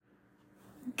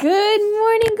Good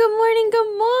morning, good morning,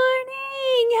 good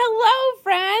morning. Hello,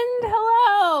 friend.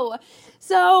 Hello.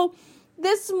 So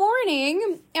this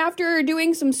morning, after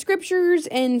doing some scriptures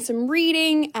and some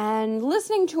reading and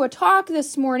listening to a talk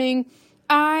this morning,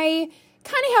 I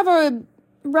kind of have a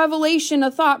revelation, a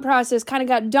thought process kind of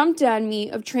got dumped on me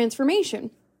of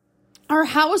transformation. Our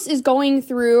house is going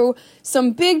through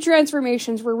some big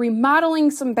transformations. We're remodeling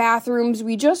some bathrooms.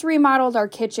 We just remodeled our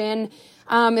kitchen.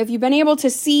 If you've been able to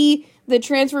see the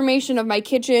transformation of my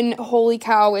kitchen, holy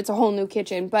cow, it's a whole new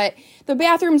kitchen. But the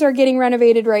bathrooms are getting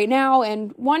renovated right now,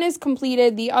 and one is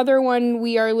completed. The other one,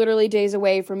 we are literally days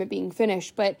away from it being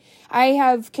finished. But I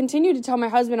have continued to tell my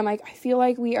husband, I'm like, I feel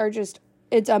like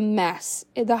it's a mess.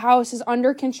 The house is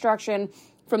under construction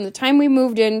from the time we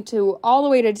moved in to all the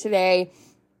way to today.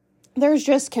 There's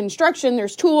just construction,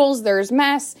 there's tools, there's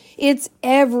mess. It's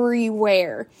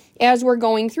everywhere as we're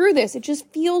going through this. It just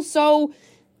feels so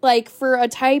like for a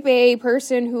type A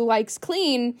person who likes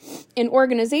clean and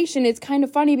organization, it's kind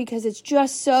of funny because it's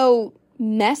just so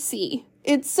messy.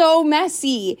 It's so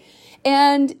messy.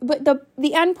 But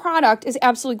the end product is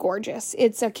absolutely gorgeous.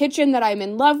 It's a kitchen that I'm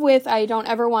in love with. I don't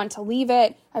ever want to leave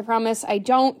it. I promise I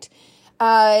don't.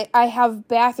 I have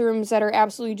bathrooms that are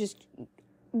absolutely just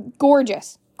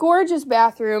gorgeous. Gorgeous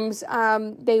bathrooms.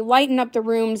 They lighten up the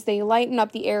rooms. They lighten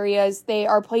up the areas. They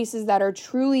are places that are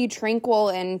truly tranquil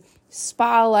and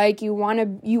spa-like. You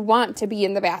want to be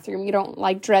in the bathroom. You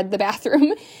don't dread the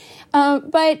bathroom.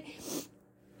 But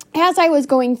as I was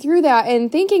going through that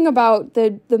and thinking about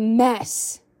the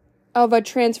mess of a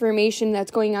transformation that's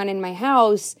going on in my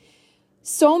house,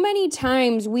 so many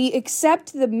times we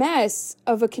accept the mess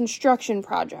of a construction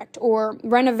project or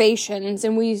renovations,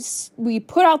 and we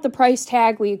put out the price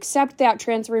tag, we accept that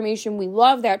transformation, we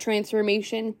love that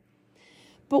transformation.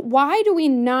 But why do we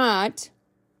not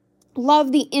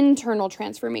love the internal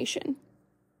transformation?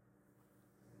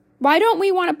 Why don't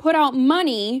we want to put out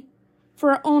money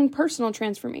for our own personal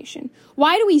transformation?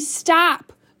 Why do we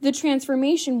stop the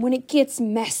transformation when it gets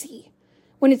messy?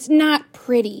 When it's not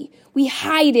pretty? We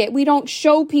hide it. We don't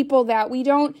show people that. We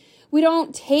don't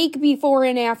take before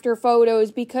and after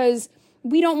photos because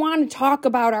we don't want to talk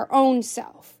about our own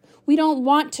self. We don't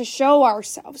want to show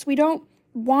ourselves. We don't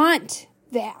want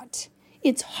that.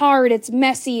 It's hard. It's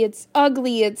messy. It's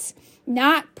ugly. It's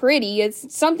not pretty.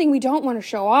 It's something we don't want to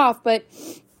show off. But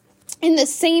in the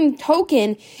same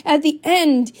token, at the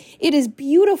end, it is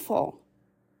beautiful.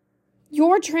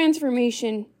 Your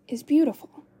transformation is beautiful.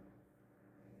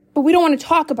 But we don't want to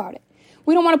talk about it.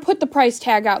 We don't want to put the price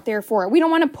tag out there for it. We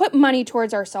don't want to put money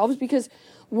towards ourselves because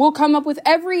we'll come up with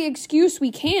every excuse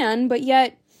we can, but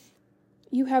yet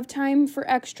you have time for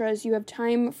extras. You have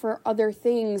time for other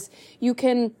things. You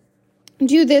can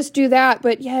do this, do that,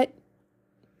 but yet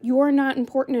you're not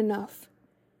important enough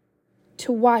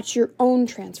to watch your own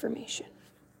transformation.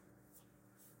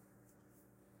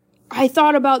 I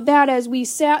thought about that as we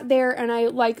sat there, and I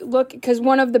look, because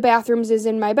one of the bathrooms is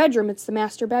in my bedroom. It's the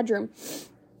master bedroom.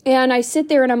 And I sit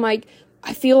there and I'm like,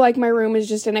 I feel like my room is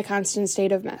just in a constant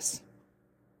state of mess.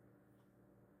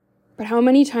 But how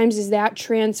many times does that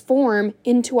transform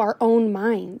into our own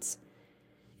minds?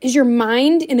 Is your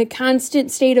mind in a constant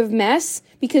state of mess?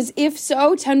 Because if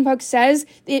so, 10 Bucks says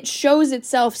it shows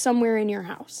itself somewhere in your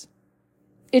house.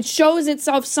 It shows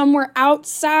itself somewhere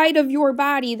outside of your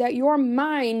body that your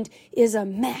mind is a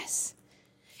mess.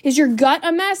 Is your gut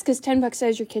a mess? Because 10 Bucks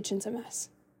says your kitchen's a mess.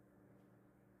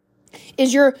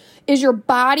 Is your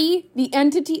body, the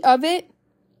entity of it,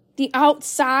 the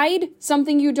outside,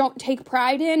 something you don't take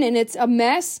pride in and it's a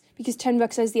mess? Because 10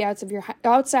 Bucks says the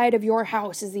outside of your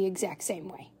house is the exact same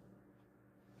way.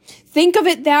 Think of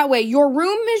it that way. Your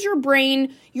room is your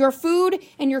brain, your food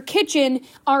and your kitchen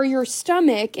are your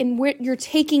stomach and what you're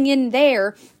taking in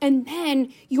there. And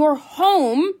then your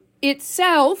home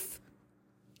itself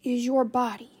is your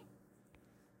body.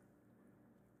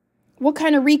 What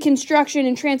kind of reconstruction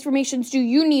and transformations do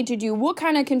you need to do? What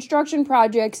kind of construction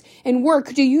projects and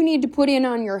work do you need to put in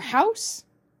on your house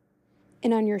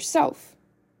and on yourself?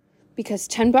 Because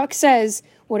 10 Bucks says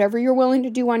whatever you're willing to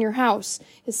do on your house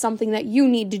is something that you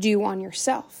need to do on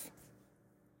yourself.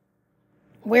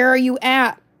 Where are you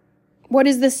at? What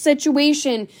is the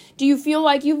situation? Do you feel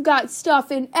like you've got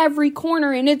stuff in every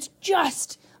corner and it's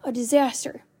just a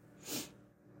disaster?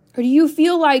 Or do you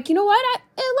feel like, you know what,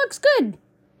 it looks good.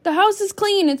 The house is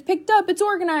clean, it's picked up, it's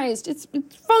organized, it's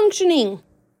functioning.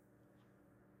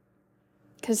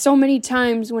 Because so many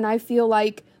times when I feel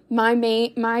like my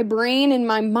brain and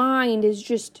my mind is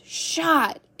just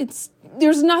shot,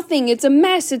 there's nothing, it's a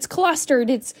mess, it's clustered,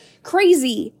 it's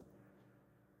crazy.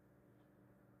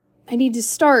 I need to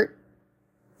start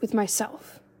with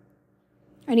myself.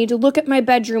 I need to look at my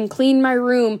bedroom, clean my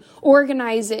room,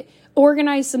 organize it,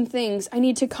 organize some things. I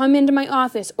need to come into my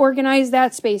office, organize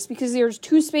that space, because there's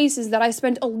 2 spaces that I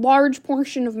spend a large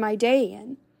portion of my day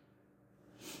in.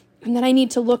 And then I need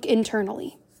to look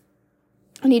internally.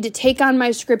 I need to take on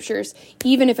my scriptures,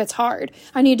 even if it's hard.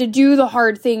 I need to do the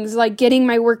hard things like getting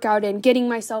my workout in, getting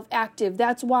myself active.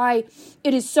 That's why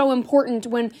it is so important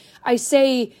when I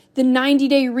say the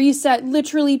 90-day reset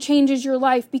literally changes your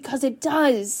life, because it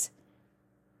does.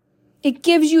 It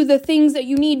gives you the things that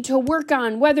you need to work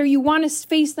on, whether you want to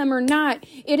face them or not.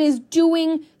 It is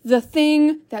doing the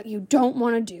thing that you don't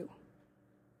want to do.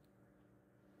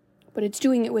 But it's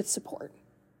doing it with support.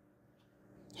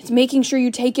 It's making sure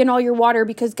you take in all your water,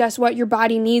 because guess what? Your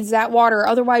body needs that water.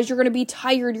 Otherwise, you're going to be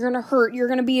tired. You're going to hurt. You're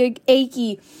going to be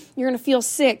achy. You're going to feel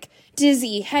sick,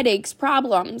 dizzy, headaches,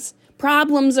 problems.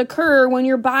 Problems occur when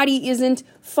your body isn't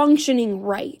functioning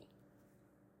right.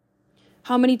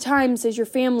 How many times has your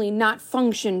family not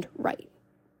functioned right?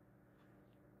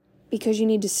 Because you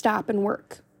need to stop and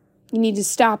work. You need to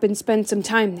stop and spend some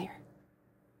time there.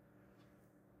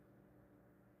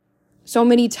 So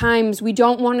many times we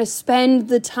don't want to spend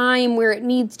the time where it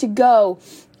needs to go.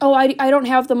 Oh, I don't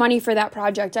have the money for that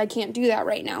project. I can't do that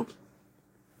right now.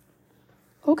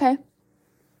 Okay.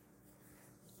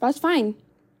 That's fine.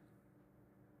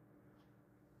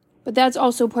 But that's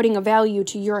also putting a value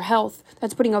to your health.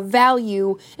 That's putting a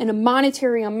value and a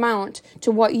monetary amount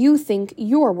to what you think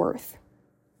you're worth.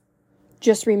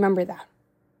 Just remember that.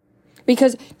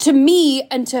 Because to me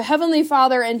and to Heavenly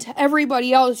Father and to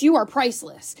everybody else, you are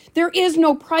priceless. There is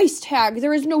no price tag.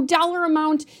 There is no dollar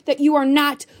amount that you are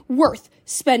not worth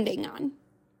spending on.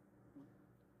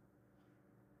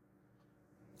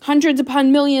 Hundreds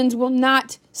upon millions will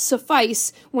not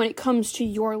suffice when it comes to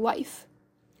your life.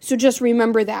 So just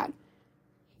remember that.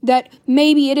 That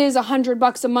maybe it is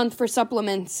 $100 a month for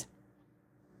supplements.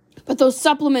 But those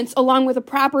supplements, along with a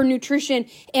proper nutrition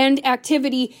and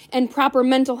activity and proper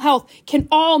mental health, can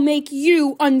all make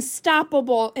you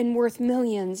unstoppable and worth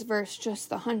millions versus just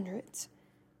the hundreds.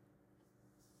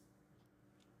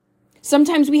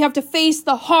 Sometimes we have to face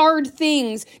the hard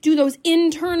things, do those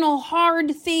internal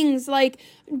hard things like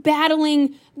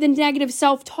battling the negative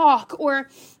self-talk or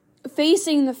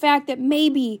facing the fact that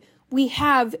maybe we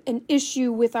have an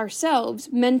issue with ourselves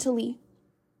mentally.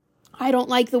 I don't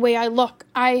like the way I look.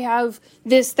 I have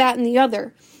this, that, and the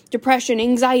other. Depression,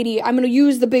 anxiety. I'm going to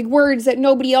use the big words that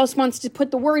nobody else wants to put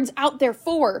the words out there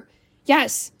for.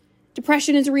 Yes,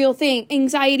 depression is a real thing.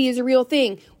 Anxiety is a real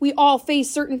thing. We all face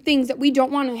certain things that we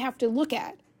don't want to have to look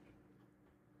at.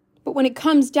 But when it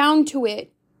comes down to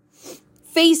it,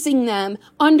 facing them,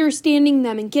 understanding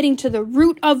them, and getting to the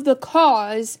root of the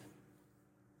cause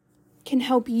can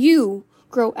help you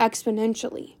grow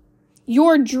exponentially.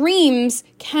 Your dreams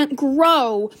can't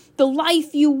grow. The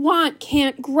life you want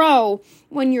can't grow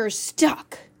when you're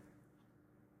stuck.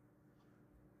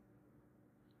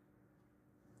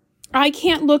 I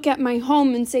can't look at my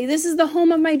home and say, this is the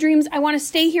home of my dreams. I want to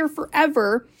stay here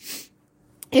forever,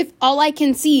 if all I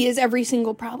can see is every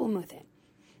single problem with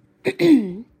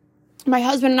it. My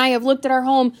husband and I have looked at our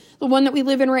home, the one that we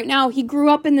live in right now. He grew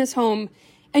up in this home.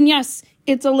 And yes,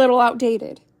 it's a little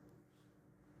outdated.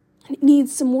 It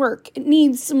needs some work. It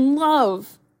needs some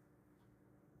love.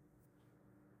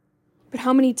 But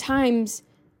how many times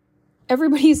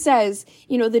everybody says,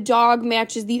 the dog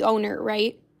matches the owner,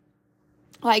 right?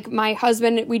 Like my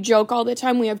husband, we joke all the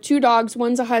time. We have 2 dogs.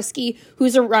 One's a husky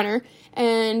who's a runner,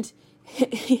 and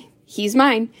he's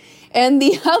mine. And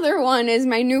the other one is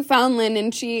my Newfoundland,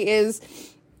 and she is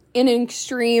an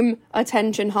extreme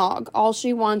attention hog. All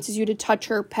she wants is you to touch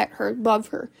her, pet her, love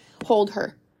her, hold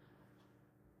her.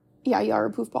 Yeah, you are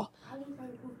a poofball.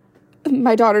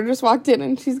 My daughter just walked in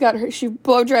and she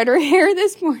blow dried her hair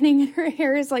this morning, and her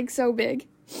hair is like so big.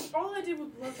 All I did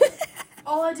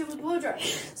was blow dry.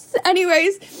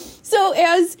 Anyways, so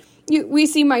as we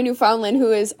see my Newfoundland,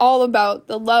 who is all about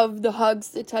the love, the hugs,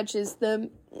 the touches, the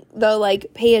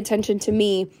like pay attention to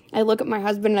me. I look at my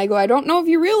husband and I go, I don't know if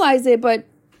you realize it, but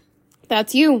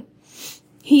that's you.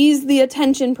 He's the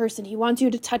attention person. He wants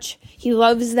you to touch. He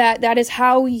loves that. That is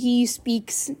how he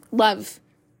speaks love.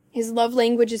 His love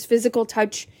language is physical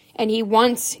touch, and he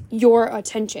wants your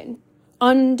attention.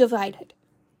 Undivided.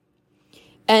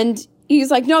 And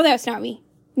he's like, no, that's not me.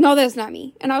 No, that's not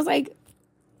me. And I was like,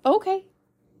 okay.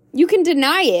 You can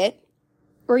deny it,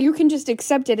 or you can just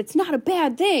accept it. It's not a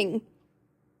bad thing.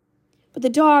 But the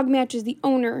dog matches the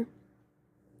owner.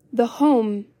 The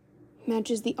home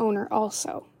matches the owner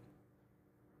also.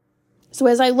 So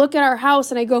as I look at our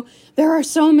house and I go, there are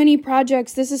so many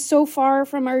projects. This is so far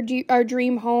from our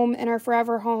dream home and our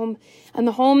forever home and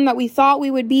the home that we thought we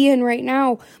would be in right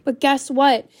now. But guess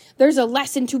what? There's a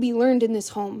lesson to be learned in this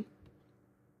home.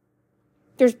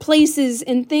 There's places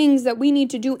and things that we need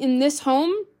to do in this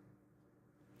home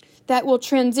that will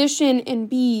transition and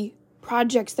be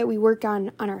projects that we work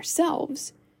on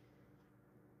ourselves.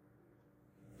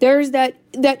 There's that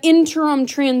interim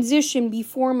transition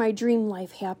before my dream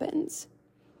life happens.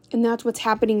 And that's what's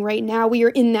happening right now. We are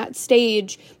in that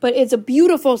stage, but it's a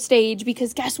beautiful stage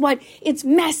because guess what? It's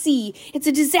messy. It's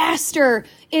a disaster.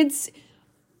 It's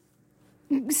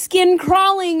skin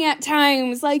crawling at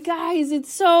times. Like, guys,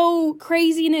 it's so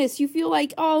craziness. You feel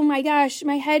like, oh my gosh,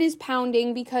 my head is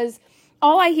pounding because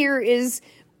all I hear is,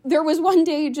 there was one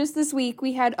day just this week,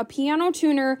 we had a piano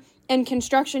tuner and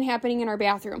construction happening in our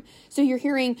bathroom. So you're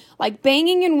hearing like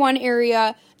banging in one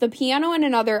area, the piano in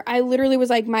another. I literally was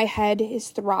like, my head is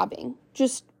throbbing,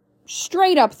 just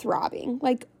straight up throbbing,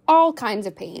 like all kinds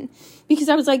of pain, because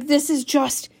I was like, this is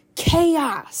just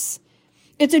chaos.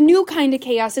 It's a new kind of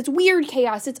chaos. It's weird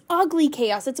chaos. It's ugly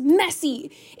chaos. It's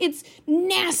messy. It's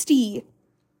nasty.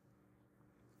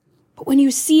 But when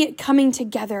you see it coming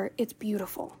together, it's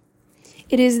beautiful.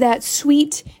 It is that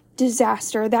sweet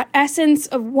disaster, that essence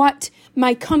of what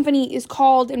my company is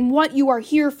called and what you are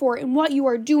here for and what you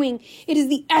are doing. It is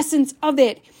the essence of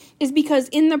it, is because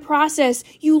in the process,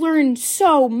 you learn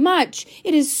so much.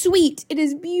 It is sweet. It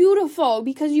is beautiful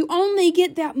because you only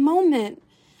get that moment.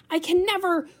 I can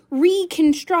never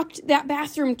reconstruct that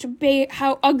bathroom to be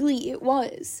how ugly it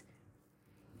was.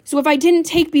 So if I didn't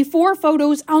take before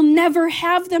photos, I'll never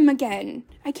have them again.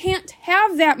 I can't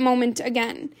have that moment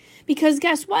again because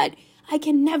guess what? I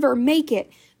can never make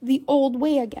it the old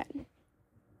way again.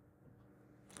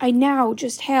 I now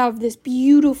just have this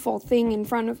beautiful thing in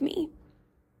front of me.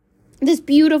 This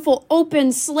beautiful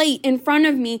open slate in front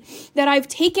of me that I've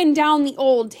taken down the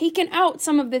old, taken out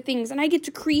some of the things, and I get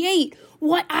to create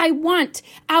what I want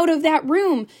out of that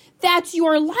room. That's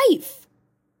your life.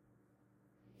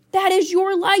 That is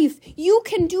your life. You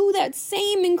can do that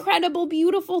same incredible,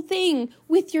 beautiful thing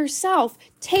with yourself.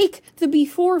 Take the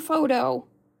before photo.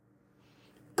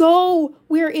 Go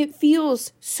where it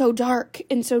feels so dark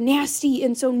and so nasty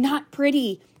and so not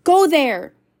pretty. Go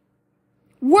there.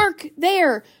 Work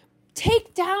there.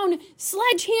 Take down,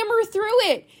 sledgehammer through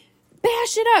it.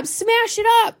 Bash it up, smash it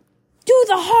up. Do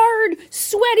the hard,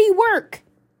 sweaty work.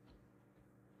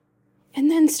 And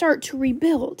then start to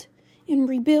rebuild and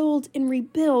rebuild and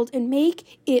rebuild and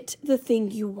make it the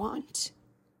thing you want.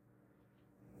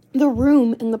 The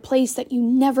room and the place that you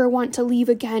never want to leave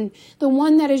again. The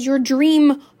one that is your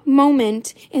dream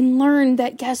moment, and learn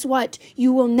that, guess what?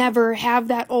 You will never have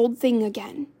that old thing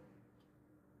again.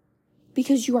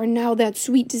 Because you are now that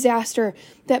sweet disaster,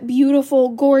 that beautiful,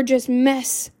 gorgeous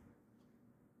mess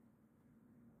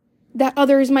that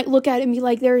others might look at and be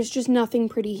like, there is just nothing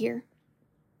pretty here.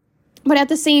 But at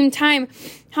the same time,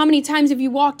 how many times have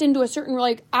you walked into a certain,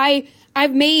 like,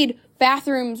 I've made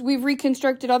bathrooms, we've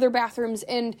reconstructed other bathrooms,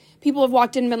 and people have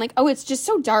walked in and been like, oh, it's just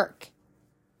so dark.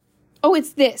 Oh,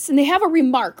 it's this. And they have a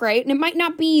remark, right? And it might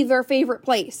not be their favorite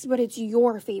place, but it's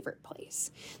your favorite place.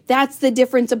 That's the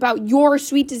difference about your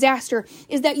sweet disaster,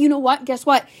 is that, you know what? Guess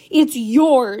what? It's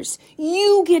yours.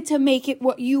 You get to make it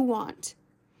what you want.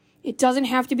 It doesn't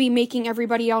have to be making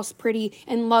everybody else pretty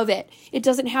and love it. It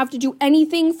doesn't have to do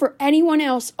anything for anyone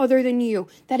else other than you.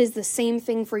 That is the same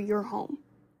thing for your home.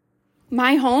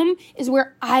 My home is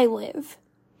where I live.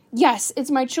 Yes, it's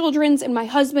my children's and my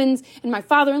husband's and my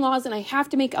father-in-law's, and I have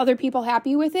to make other people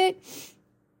happy with it.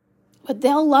 But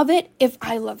they'll love it if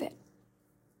I love it.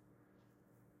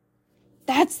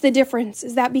 That's the difference,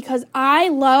 is that because I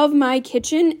love my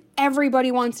kitchen,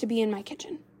 everybody wants to be in my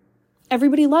kitchen.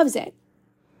 Everybody loves it.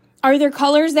 Are there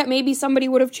colors that maybe somebody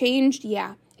would have changed?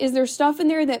 Yeah. Is there stuff in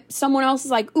there that someone else is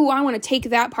like, ooh, I want to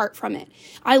take that part from it.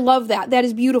 I love that. That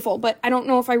is beautiful, but I don't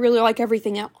know if I really like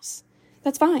everything else.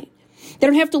 That's fine. They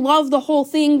don't have to love the whole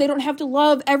thing. They don't have to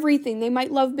love everything. They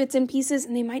might love bits and pieces,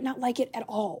 and they might not like it at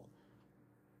all.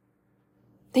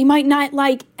 They might not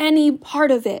like any part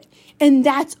of it, and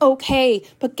that's okay.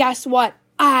 But guess what?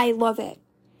 I love it.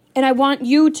 And I want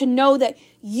you to know that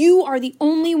you are the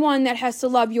only one that has to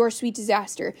love your sweet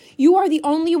disaster. You are the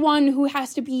only one who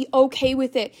has to be okay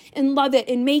with it and love it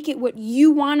and make it what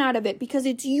you want out of it, because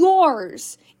it's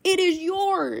yours. It is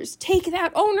yours. Take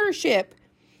that ownership.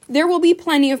 There will be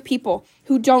plenty of people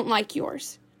who don't like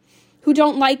yours, who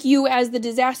don't like you as the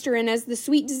disaster and as the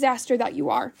sweet disaster that you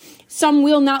are. Some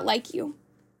will not like you.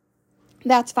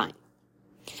 That's fine.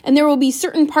 And there will be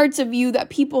certain parts of you that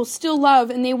people still love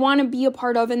and they want to be a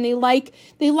part of, and they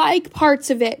like parts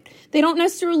of it. They don't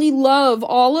necessarily love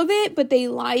all of it, but they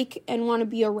like and want to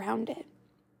be around it.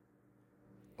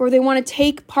 Or they want to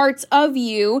take parts of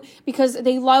you because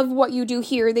they love what you do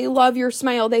here. They love your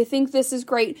smile. They think this is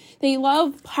great. They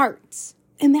love parts.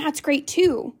 And that's great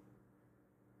too.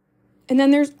 And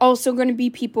then there's also going to be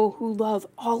people who love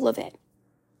all of it.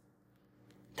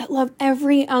 That love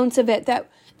every ounce of it.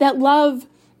 That love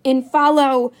and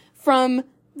follow from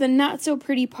the not so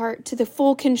pretty part to the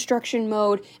full construction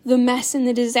mode, the mess and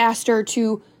the disaster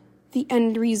to the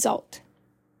end result.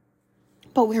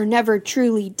 But we're never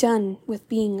truly done with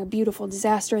being a beautiful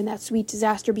disaster and that sweet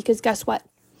disaster, because guess what?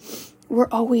 We're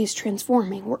always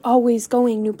transforming. We're always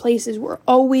going new places. We're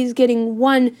always getting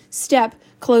one step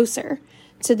closer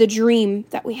to the dream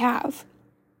that we have.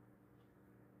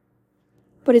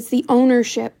 But it's the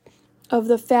ownership of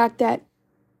the fact that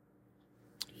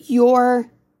you're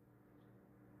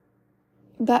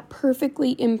that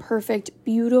perfectly imperfect,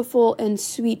 beautiful, and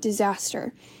sweet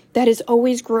disaster that is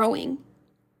always growing.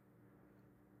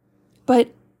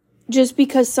 But just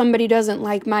because somebody doesn't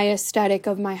like my aesthetic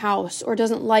of my house or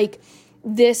doesn't like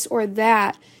this or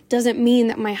that doesn't mean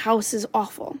that my house is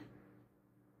awful.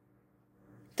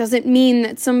 Doesn't mean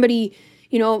that somebody,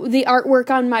 the artwork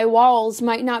on my walls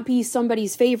might not be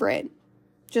somebody's favorite.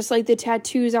 Just like the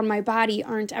tattoos on my body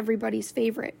aren't everybody's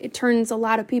favorite. It turns a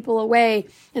lot of people away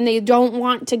and they don't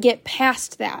want to get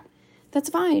past that. That's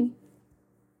fine.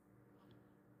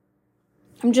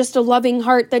 I'm just a loving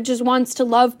heart that just wants to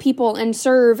love people and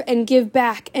serve and give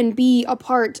back and be a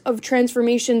part of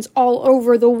transformations all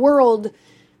over the world.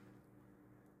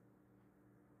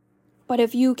 But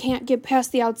if you can't get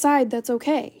past the outside, that's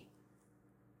okay.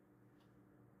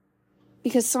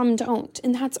 Because some don't,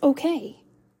 and that's okay.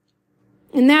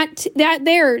 And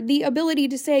the ability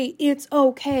to say it's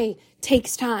okay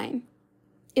takes time.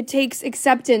 It takes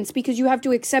acceptance, because you have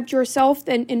to accept yourself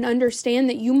and understand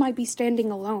that you might be standing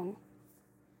alone.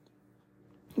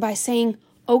 By saying,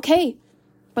 okay,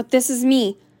 but this is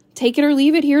me. Take it or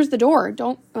leave it. Here's the door.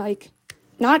 Don't,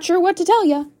 not sure what to tell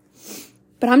you.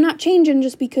 But I'm not changing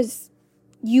just because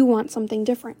you want something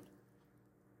different.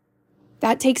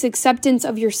 That takes acceptance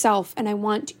of yourself, and I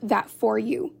want that for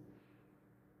you.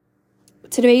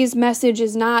 Today's message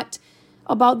is not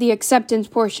about the acceptance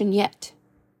portion yet.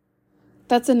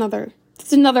 That's another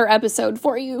episode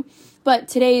for you. But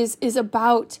today's is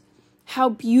about how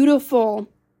beautiful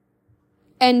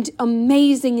and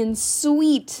amazing and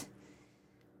sweet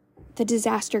the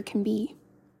disaster can be.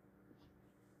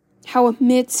 How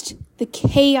amidst the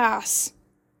chaos,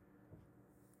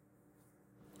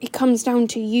 it comes down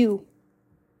to you.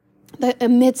 That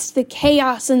amidst the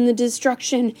chaos and the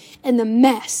destruction and the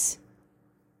mess,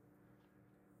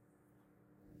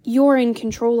 you're in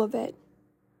control of it.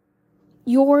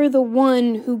 You're the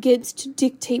one who gets to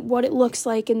dictate what it looks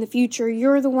like in the future.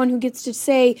 You're the one who gets to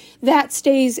say, that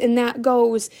stays and that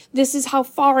goes. This is how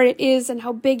far it is and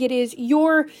how big it is.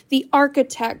 You're the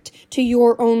architect to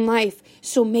your own life,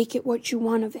 so make it what you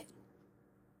want of it.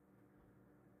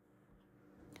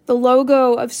 The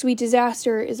logo of Sweet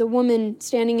Disaster is a woman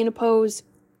standing in a pose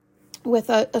with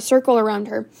a circle around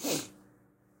her.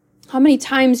 How many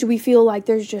times do we feel like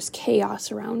there's just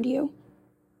chaos around you?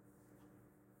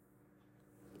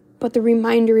 But the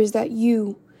reminder is that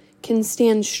you can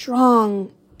stand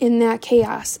strong in that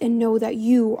chaos and know that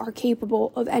you are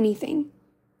capable of anything.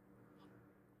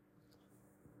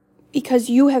 Because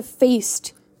you have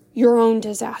faced your own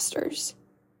disasters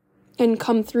and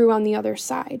come through on the other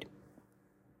side.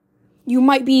 You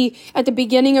might be at the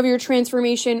beginning of your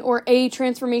transformation or a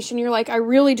transformation. You're like, I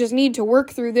really just need to work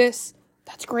through this.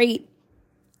 That's great.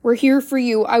 We're here for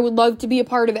you. I would love to be a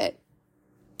part of it.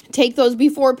 Take those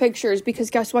before pictures, because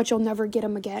guess what? You'll never get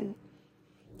them again.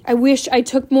 I wish I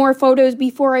took more photos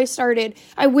before I started.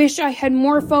 I wish I had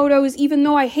more photos, even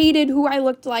though I hated who I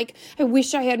looked like. I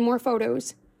wish I had more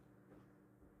photos.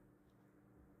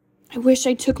 I wish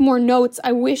I took more notes.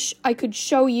 I wish I could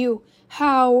show you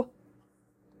how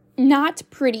not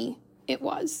pretty it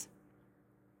was.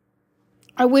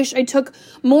 I wish I took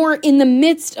more in the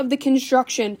midst of the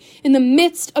construction, in the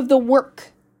midst of the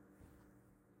work.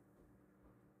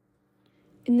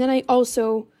 And then I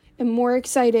also am more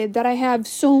excited that I have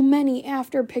so many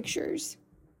after pictures,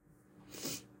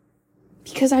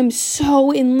 because I'm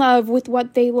so in love with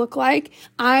what they look like.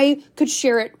 I could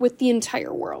share it with the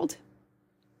entire world.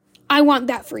 I want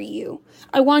that for you.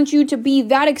 I want you to be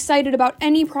that excited about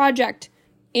any project,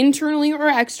 internally or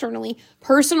externally,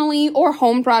 personally or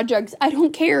home projects. I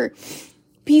don't care.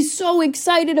 Be so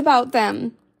excited about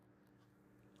them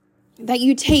that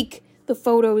you take the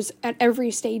photos at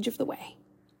every stage of the way.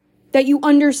 That you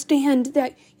understand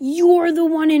that you're the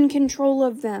one in control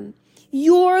of them.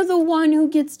 You're the one who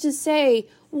gets to say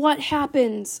what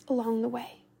happens along the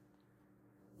way.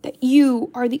 That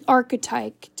you are the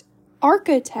architect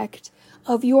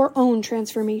of your own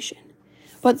transformation.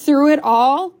 But through it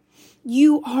all,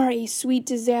 you are a sweet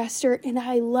disaster, and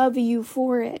I love you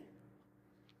for it.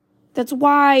 That's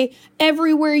why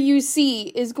everywhere you see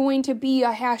is going to be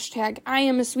a hashtag, I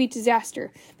am a sweet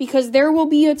disaster. Because there will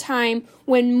be a time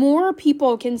when more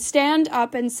people can stand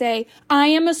up and say, I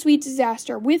am a sweet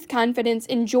disaster with confidence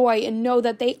and joy, and know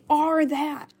that they are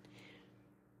that.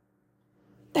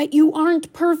 That you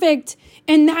aren't perfect,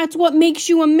 and that's what makes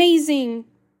you amazing.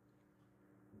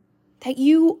 That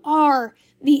you are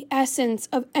the essence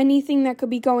of anything that could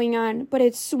be going on, but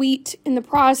it's sweet in the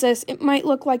process. It might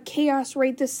look like chaos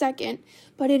right this second,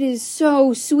 but it is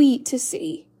so sweet to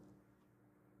see.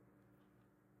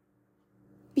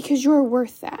 Because you're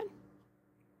worth that.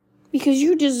 Because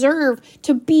you deserve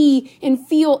to be and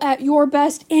feel at your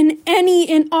best in any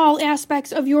and all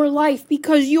aspects of your life,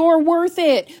 because you're worth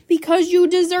it, because you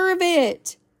deserve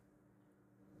it.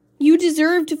 You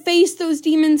deserve to face those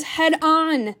demons head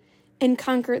on and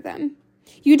conquer them.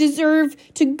 You deserve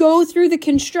to go through the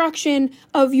construction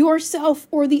of yourself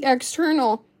or the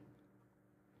external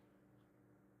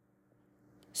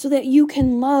so that you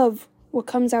can love what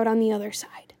comes out on the other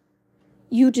side.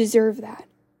 You deserve that.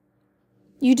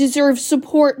 You deserve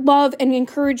support, love, and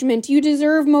encouragement. You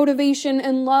deserve motivation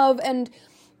and love and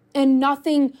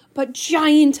nothing but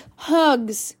giant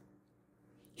hugs.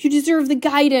 You deserve the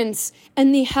guidance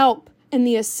and the help and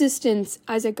the assistance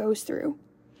as it goes through.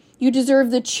 You deserve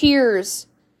the cheers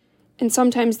and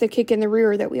sometimes the kick in the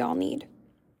rear that we all need.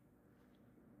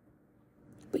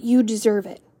 But you deserve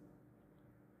it.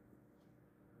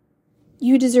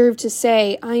 You deserve to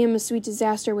say, I am a sweet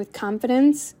disaster with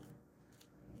confidence,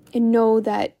 and know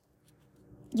that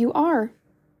you are.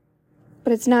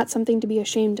 But it's not something to be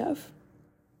ashamed of.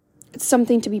 It's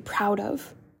something to be proud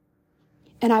of.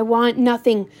 And I want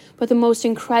nothing but the most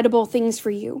incredible things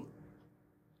for you.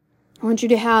 I want you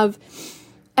to have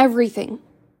everything.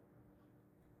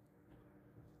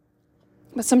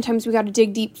 But sometimes we got to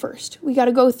dig deep first. We got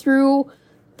to go through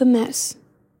the mess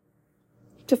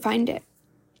to find it.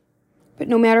 But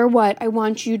no matter what, I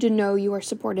want you to know you are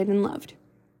supported and loved.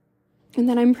 And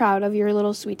that I'm proud of your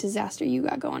little sweet disaster you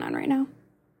got going on right now.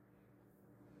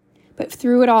 But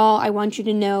through it all, I want you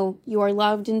to know you are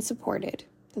loved and supported.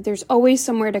 That there's always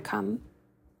somewhere to come.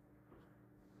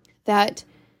 That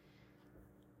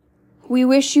we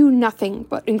wish you nothing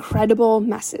but incredible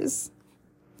messes.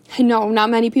 I know not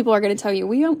many people are going to tell you,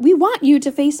 we want you to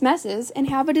face messes and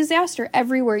have a disaster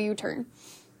everywhere you turn.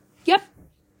 Yep.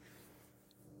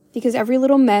 Because every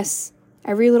little mess,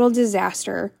 every little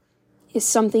disaster is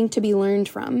something to be learned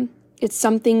from. It's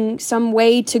some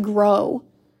way to grow.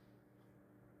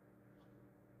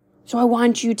 So I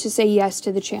want you to say yes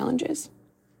to the challenges.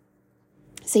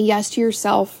 Say yes to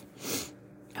yourself.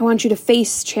 I want you to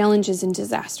face challenges and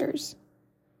disasters.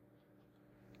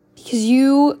 Because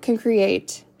you can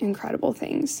create incredible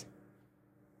things.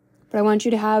 But I want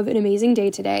you to have an amazing day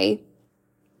today.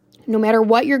 No matter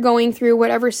what you're going through,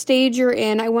 whatever stage you're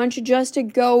in, I want you just to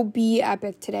go be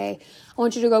epic today. I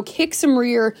want you to go kick some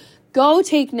rear, go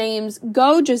take names,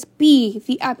 go just be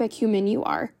the epic human you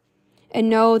are. And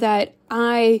know that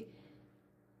I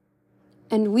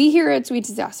and we here at Sweet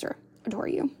Disaster adore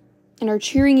you and are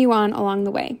cheering you on along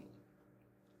the way.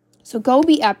 So go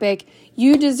be epic.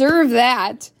 You deserve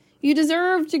that. You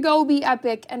deserve to go be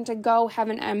epic and to go have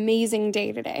an amazing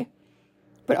day today.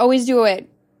 But always do it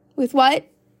with what?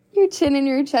 Your chin and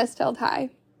your chest held high.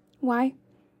 Why?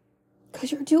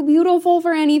 Because you're too beautiful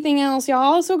for anything else,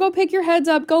 y'all. So go pick your heads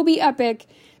up. Go be epic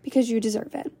because you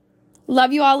deserve it.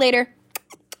 Love you all later.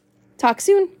 Talk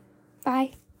soon.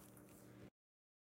 Bye.